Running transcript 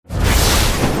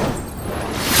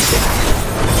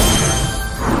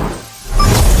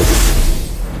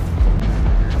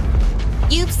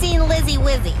Wizzy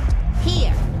Wizzy.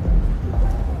 Here.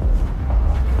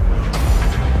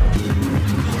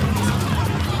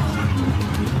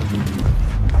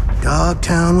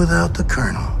 Dogtown without the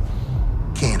Colonel.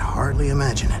 Can't hardly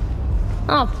imagine it.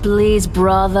 Oh, please,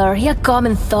 brother. He a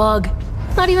common thug.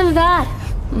 Not even that.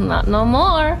 Not no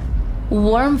more.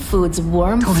 Worm food's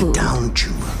worm Tone food. it down,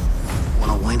 Chuma.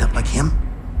 Wanna wind up like him?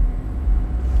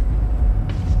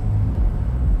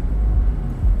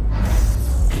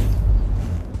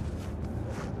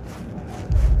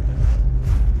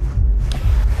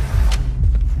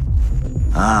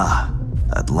 Ah,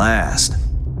 at last.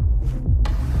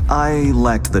 I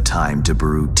lacked the time to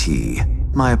brew tea.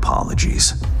 My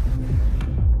apologies.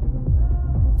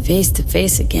 Face to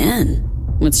face again.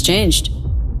 What's changed?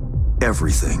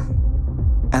 Everything.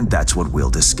 And that's what we'll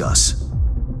discuss.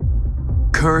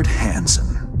 Kurt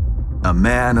Hansen, a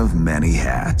man of many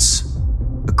hats.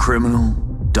 A criminal,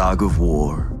 dog of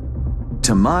war.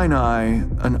 To mine eye,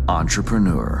 an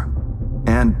entrepreneur.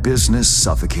 And business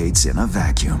suffocates in a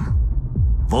vacuum.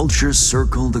 Vultures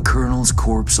circle the Colonel's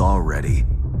corpse already.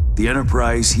 The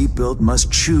enterprise he built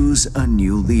must choose a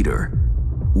new leader.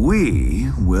 We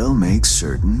will make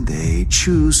certain they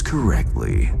choose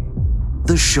correctly.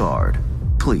 The Shard,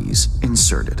 please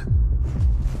insert it.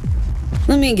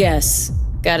 Let me guess.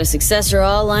 Got a successor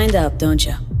all lined up, don't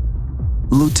you?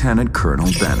 Lieutenant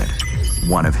Colonel Bennett,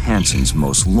 one of Hansen's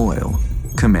most loyal,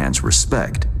 commands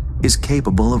respect, is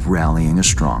capable of rallying a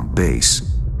strong base.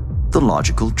 The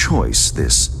logical choice,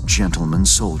 this gentleman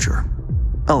soldier.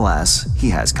 Alas, he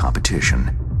has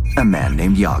competition, a man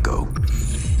named Yago.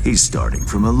 He's starting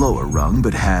from a lower rung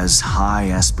but has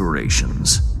high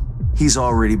aspirations. He's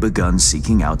already begun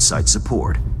seeking outside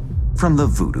support from the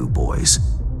Voodoo Boys.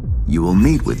 You will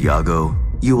meet with Yago,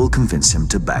 you will convince him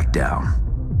to back down.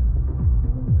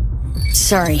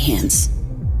 Sorry, Hans.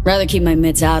 Rather keep my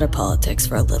mitts out of politics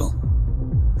for a little.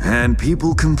 And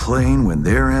people complain when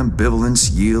their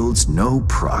ambivalence yields no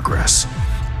progress.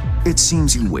 It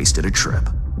seems you wasted a trip.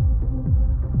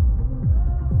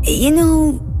 You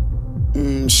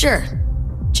know, sure.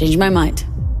 Change my mind.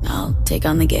 I'll take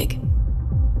on the gig.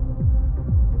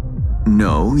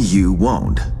 No, you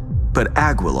won't. But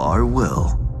Aguilar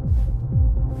will.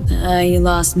 You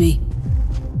lost me.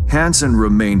 Hansen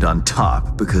remained on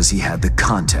top because he had the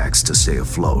contacts to stay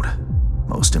afloat.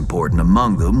 Most important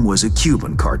among them was a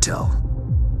Cuban cartel.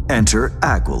 Enter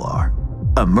Aguilar,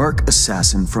 a merc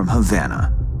assassin from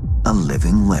Havana, a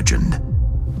living legend.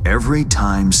 Every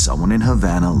time someone in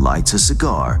Havana lights a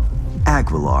cigar,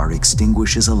 Aguilar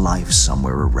extinguishes a life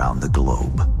somewhere around the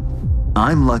globe.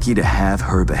 I'm lucky to have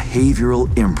her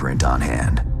behavioral imprint on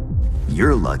hand.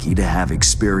 You're lucky to have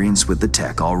experience with the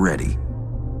tech already.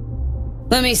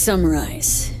 Let me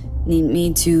summarize. Need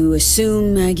me to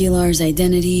assume Aguilar's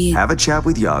identity? Have a chat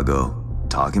with Yago.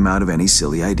 Talk him out of any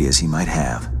silly ideas he might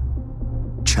have.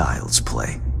 Child's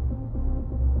play.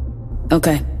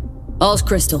 Okay. All's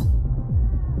crystal.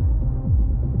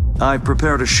 I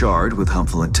prepared a shard with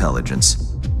helpful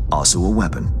intelligence. Also a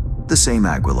weapon, the same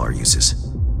Aguilar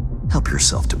uses. Help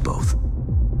yourself to both.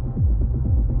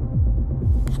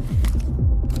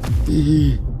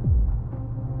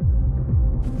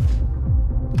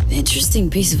 Interesting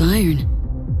piece of iron.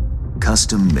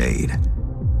 Custom made.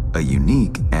 A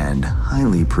unique and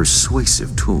highly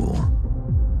persuasive tool.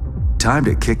 Time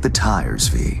to kick the tires,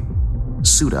 V.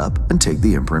 Suit up and take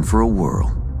the imprint for a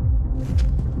whirl.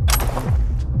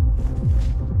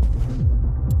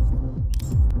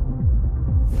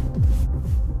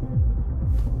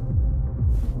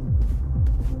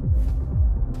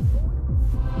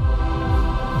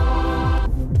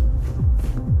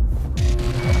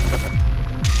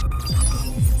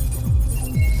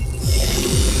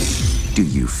 Do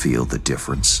you feel the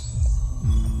difference?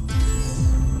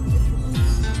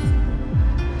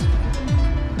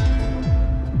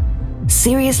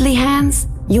 Seriously, Hans?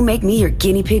 You make me your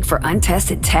guinea pig for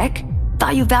untested tech?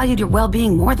 Thought you valued your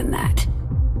well-being more than that.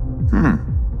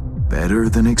 Better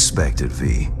than expected,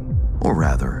 V. Or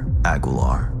rather,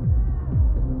 Aguilar.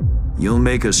 You'll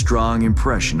make a strong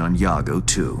impression on Yago,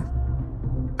 too.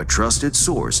 A trusted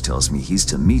source tells me he's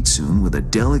to meet soon with a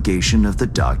delegation of the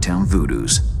Dogtown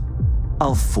Voodoos.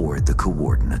 I'll forward the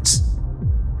coordinates.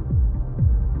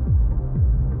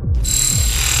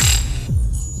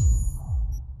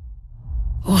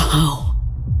 Wow.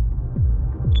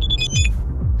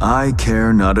 I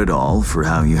care not at all for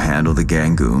how you handle the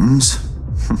Gangoons.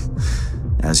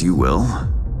 As you will.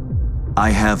 I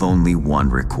have only one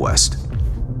request.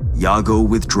 Yago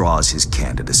withdraws his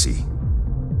candidacy.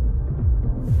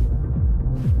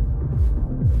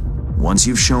 Once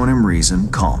you've shown him reason,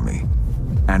 call me.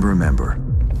 And remember,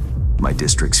 My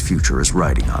district's future is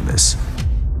riding on this.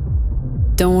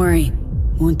 Don't worry.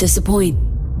 Won't disappoint.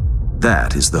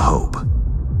 That is the hope.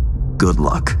 Good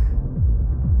luck.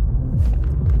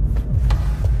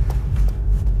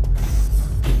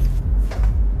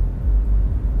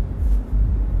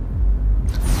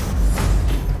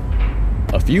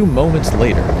 A few moments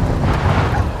later.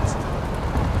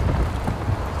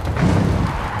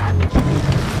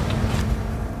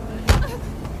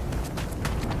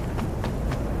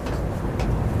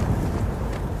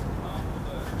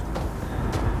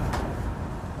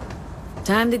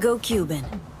 Time to go Cuban.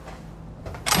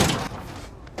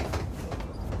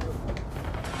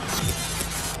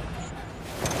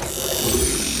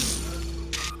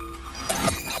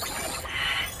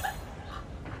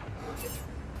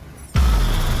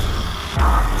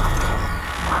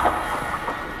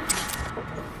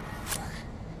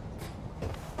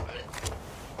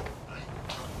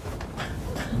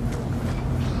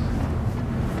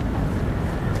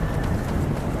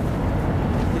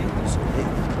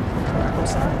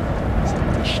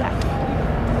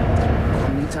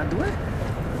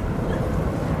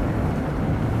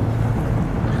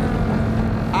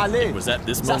 It was at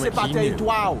this moment he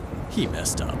knew he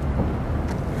messed up.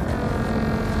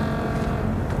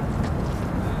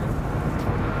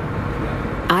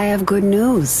 I have good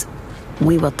news.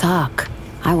 We will talk.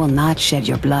 I will not shed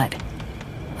your blood.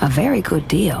 A very good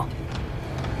deal.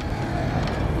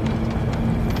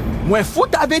 Mwen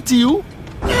fout avè ti ou?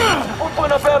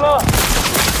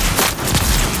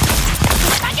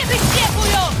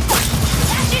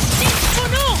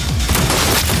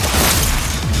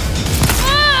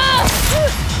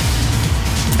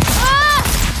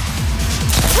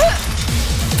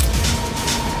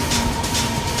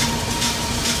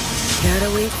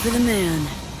 Gotta wait for the man.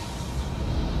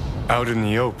 Out in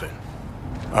the open.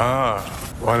 Ah,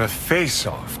 want a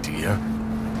face-off, do you?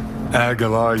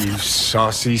 Aguilar, you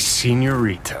saucy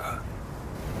senorita.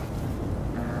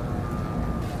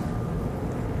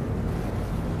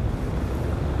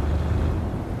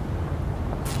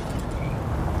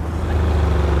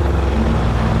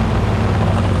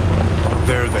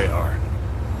 There they are.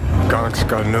 Gonk's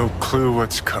got no clue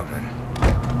what's coming.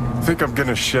 Think I'm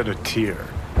gonna shed a tear.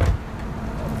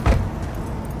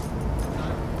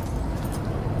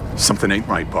 Something ain't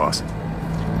right, boss.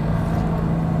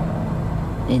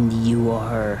 And you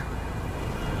are...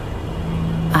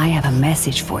 I have a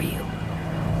message for you.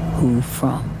 Who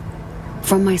from?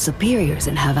 From my superiors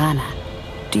in Havana.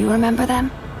 Do you remember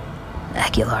them?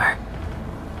 Aguilar.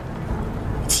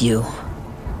 It's you.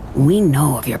 We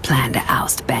know of your plan to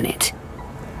oust Bennett.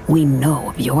 We know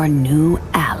of your new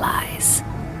allies.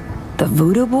 The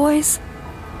Voodoo Boys?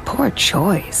 Poor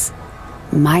choice.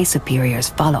 My superiors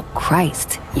follow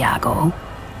Christ, Iago.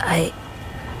 I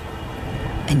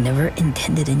never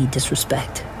intended any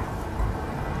disrespect.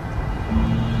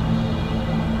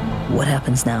 What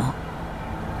happens now?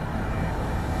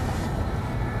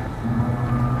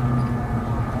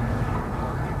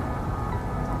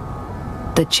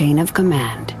 The chain of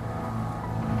command.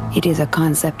 It is a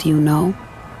concept you know.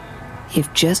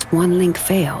 If just one link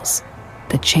fails,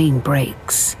 the chain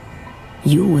breaks.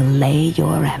 You will lay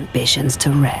your ambitions to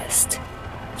rest.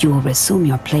 You will resume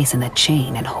your place in the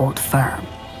chain and hold firm.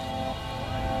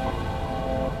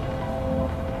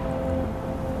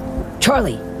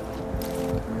 Charlie!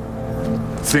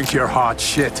 Think you're hot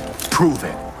shit? Prove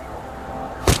it.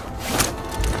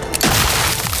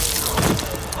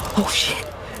 Oh shit!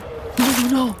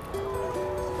 No.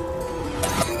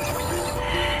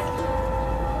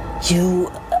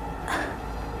 You...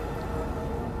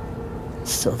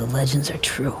 So the legends are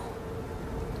true.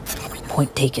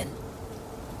 Point taken.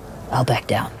 I'll back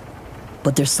down.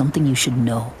 But there's something you should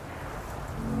know.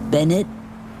 Bennett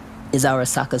is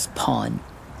Arasaka's pawn.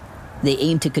 They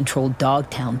aim to control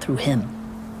Dogtown through him.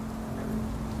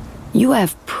 You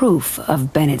have proof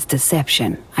of Bennett's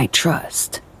deception, I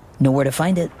trust. Know where to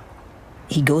find it.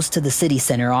 He goes to the city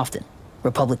center often,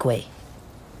 Republic Way.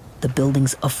 The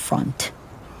building's a front,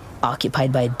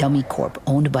 occupied by a dummy corp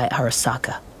owned by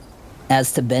Arasaka.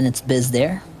 As to Bennett's biz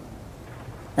there,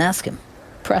 ask him,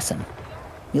 press him.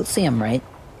 You'll see him right.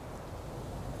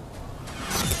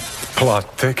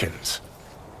 Plot thickens.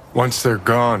 Once they're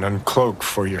gone, uncloak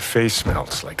for your face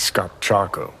melts like Scott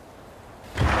Chaco.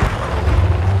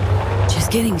 Just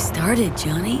getting started,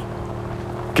 Johnny.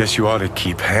 Guess you ought to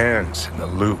keep hands in the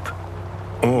loop.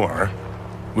 Or,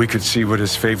 we could see what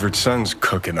his favorite son's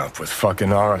cooking up with fucking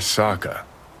Arasaka.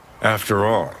 After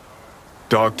all,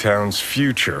 Dogtown's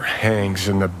future hangs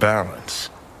in the balance.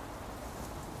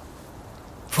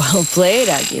 Well played,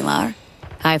 Aguilar.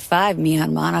 High five, mi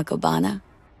hermana Cubana.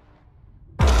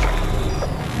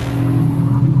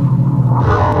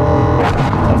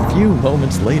 few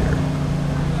moments later.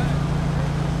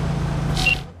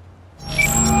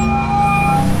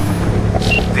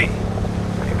 V,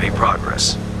 we made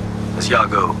progress. Has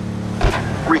Yago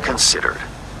reconsidered?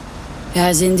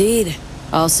 Has indeed.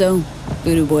 Also,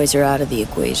 Voodoo Boys are out of the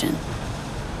equation.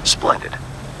 Splendid.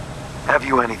 Have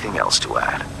you anything else to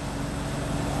add?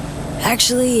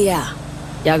 Actually, yeah.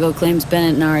 Yago claims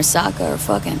Bennett and Arasaka are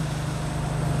fucking.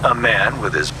 A man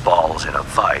with his balls in a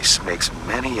vice makes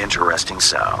many interesting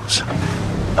sounds.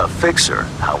 A fixer,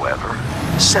 however,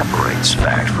 separates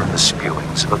fact from the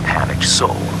spewings of a panicked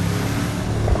soul.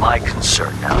 My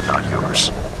concern now, not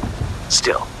yours.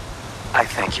 Still, I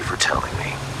thank you for telling me.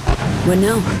 What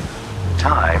now?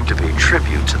 Time to pay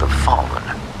tribute to the fallen.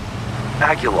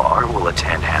 Aguilar will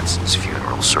attend Hansen's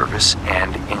funeral service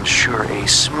and ensure a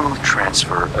smooth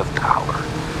transfer of power.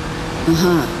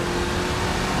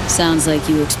 Sounds like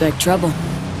you expect trouble.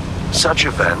 Such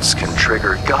events can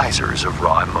trigger geysers of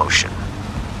raw emotion.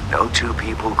 No two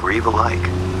people grieve alike,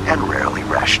 and rarely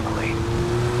rationally.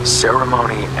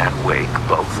 Ceremony and wake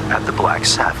both at the Black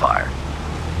Sapphire.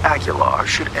 Aguilar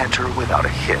should enter without a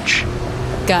hitch.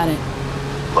 Got it.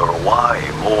 Le roi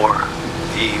est mort,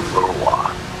 vive le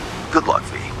roi. Good luck,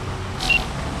 V.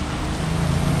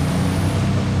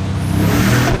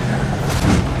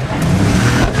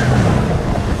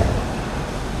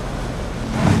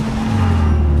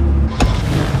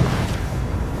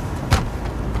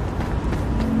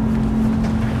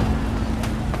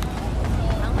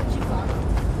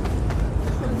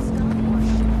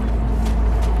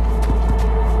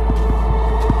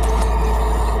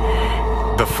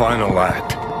 The final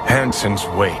act. Hansen's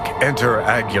wake. Enter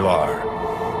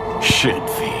Aguilar. Shit,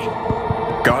 V.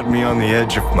 Got me on the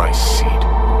edge of my seat.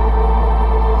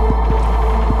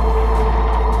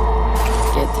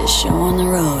 Get this show on the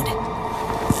road.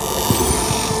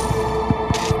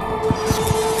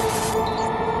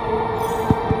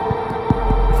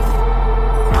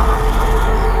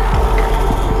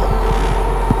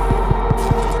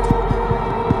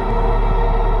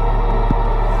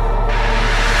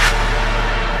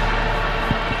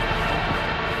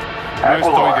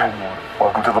 Aguilar,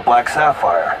 welcome to the Black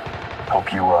Sapphire.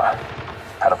 Hope you,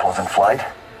 had a pleasant flight.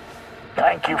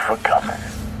 Thank you for coming.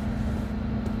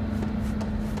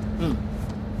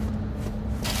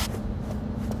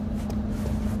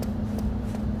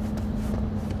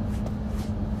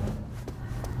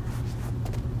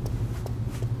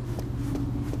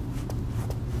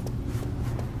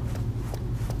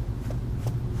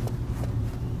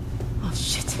 Oh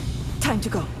shit. Time to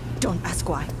go. Don't ask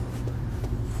why.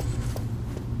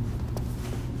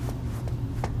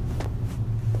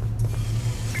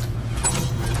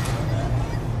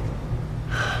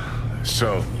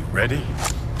 So, you ready?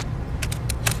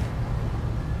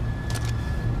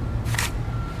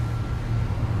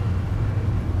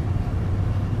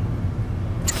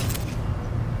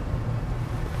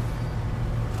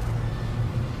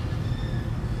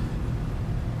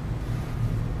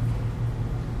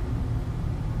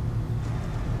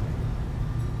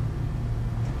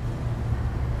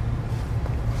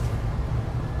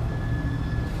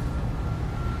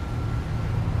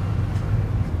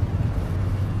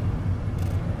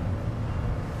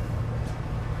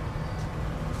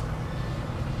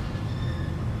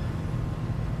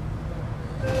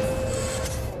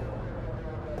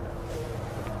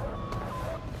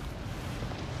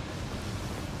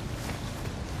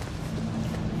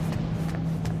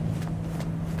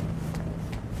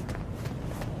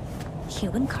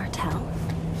 Cuban cartel?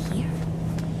 Here?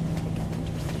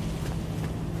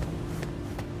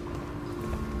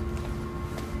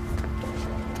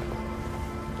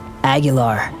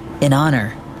 Aguilar, in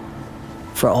honor.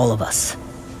 For all of us.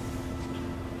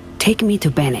 Take me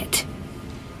to Bennett.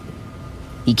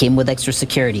 He came with extra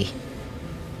security.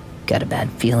 Got a bad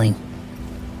feeling.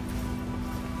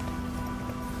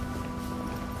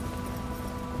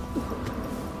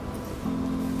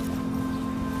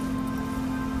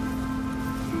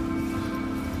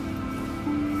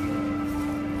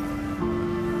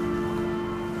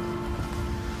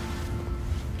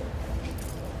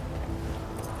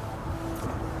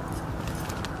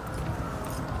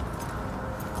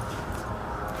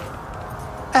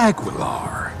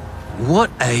 Aguilar. What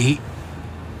a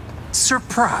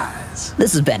surprise.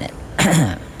 This is Bennett.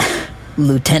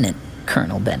 Lieutenant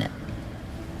Colonel Bennett.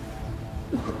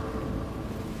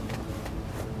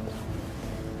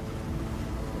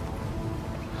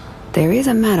 There is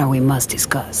a matter we must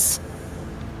discuss.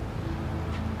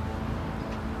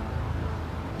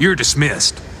 You're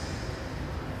dismissed.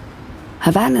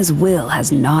 Havana's will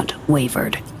has not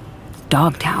wavered.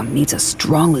 Dogtown needs a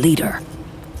strong leader.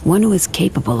 one who is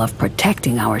capable of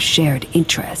protecting our shared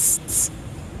interests.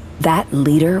 That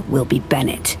leader will be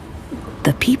Bennett.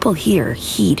 The people here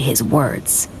heed his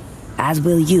words, as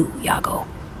will you, Iago.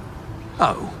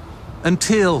 Oh,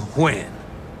 until when?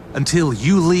 Until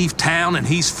you leave town and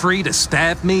he's free to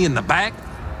stab me in the back?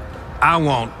 I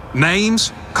want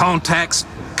names, contacts,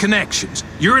 connections.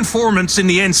 Your informants in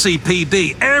the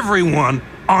NCPD, everyone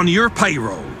on your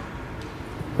payroll.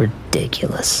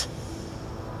 Ridiculous.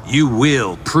 You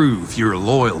will prove your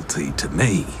loyalty to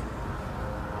me.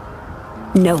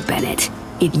 No, Bennett.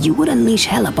 If you would unleash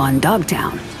hell upon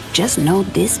Dogtown, just know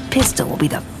this pistol will be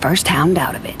the first hound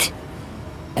out of it.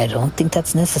 I don't think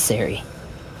that's necessary.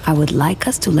 I would like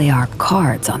us to lay our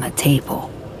cards on the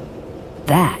table.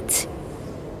 That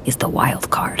is the wild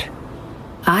card.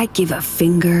 I give a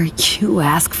finger, you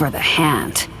ask for the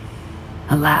hand.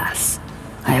 Alas,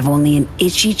 I have only an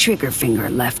itchy trigger finger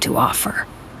left to offer.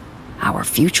 Our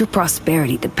future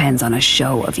prosperity depends on a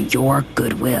show of your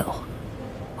goodwill.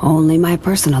 Only my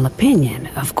personal opinion,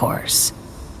 of course.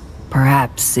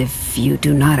 Perhaps if you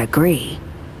do not agree,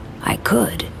 I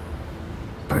could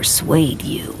persuade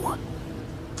you.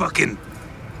 Fucking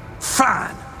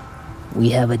fine. We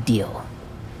have a deal.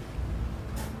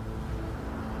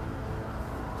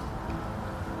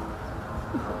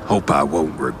 Hope I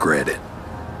won't regret it.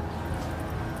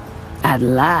 At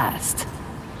last.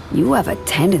 You have a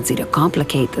tendency to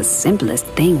complicate the simplest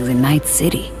things in Night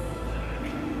City.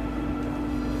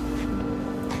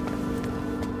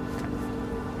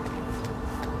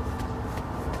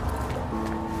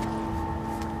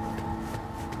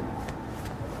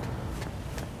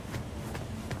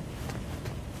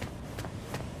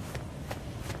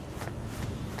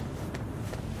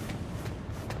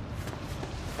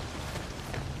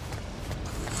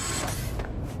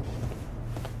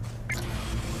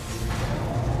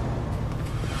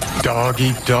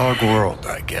 Dog-eat-dog world,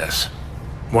 I guess.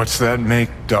 What's that make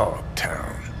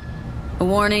Dogtown? A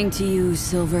warning to you,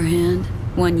 Silverhand,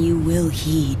 one you will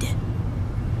heed.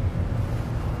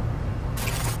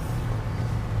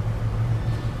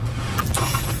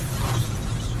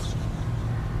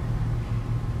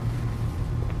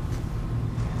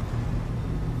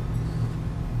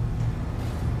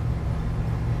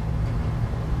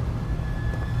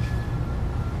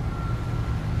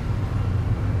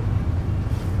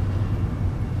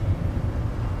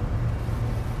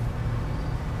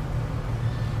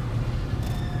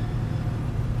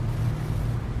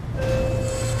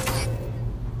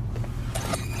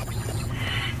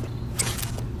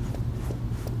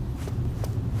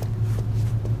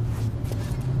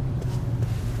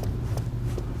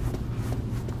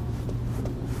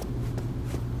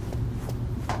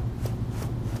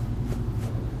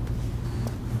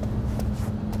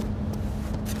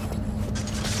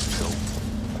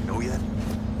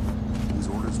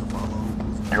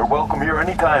 You're welcome here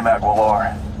anytime,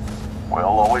 Aguilar. We'll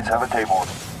always have a table.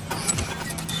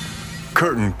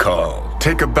 Curtain call.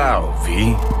 Take a bow,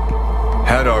 V.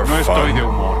 Had our fun,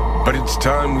 but it's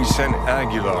time we sent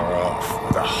Aguilar off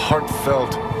with a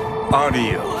heartfelt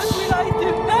adios. What will I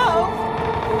do now?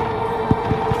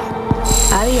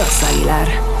 Adios, Aguilar.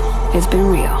 It's been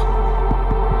real.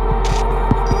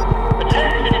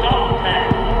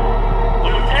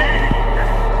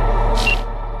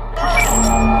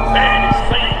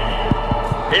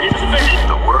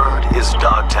 The word is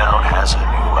Dogtown has a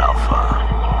new alpha.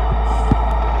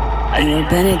 Your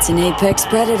Bennett's an apex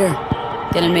predator.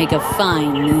 Gonna make a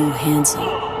fine new Hanson.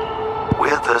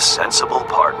 With a sensible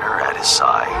partner at his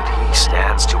side, he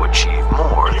stands to achieve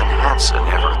more than Hanson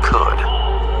ever could.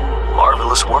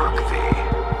 Marvelous work, V.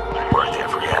 Worth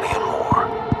every penny and more.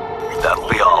 That'll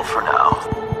be all for now.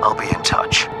 I'll be in touch.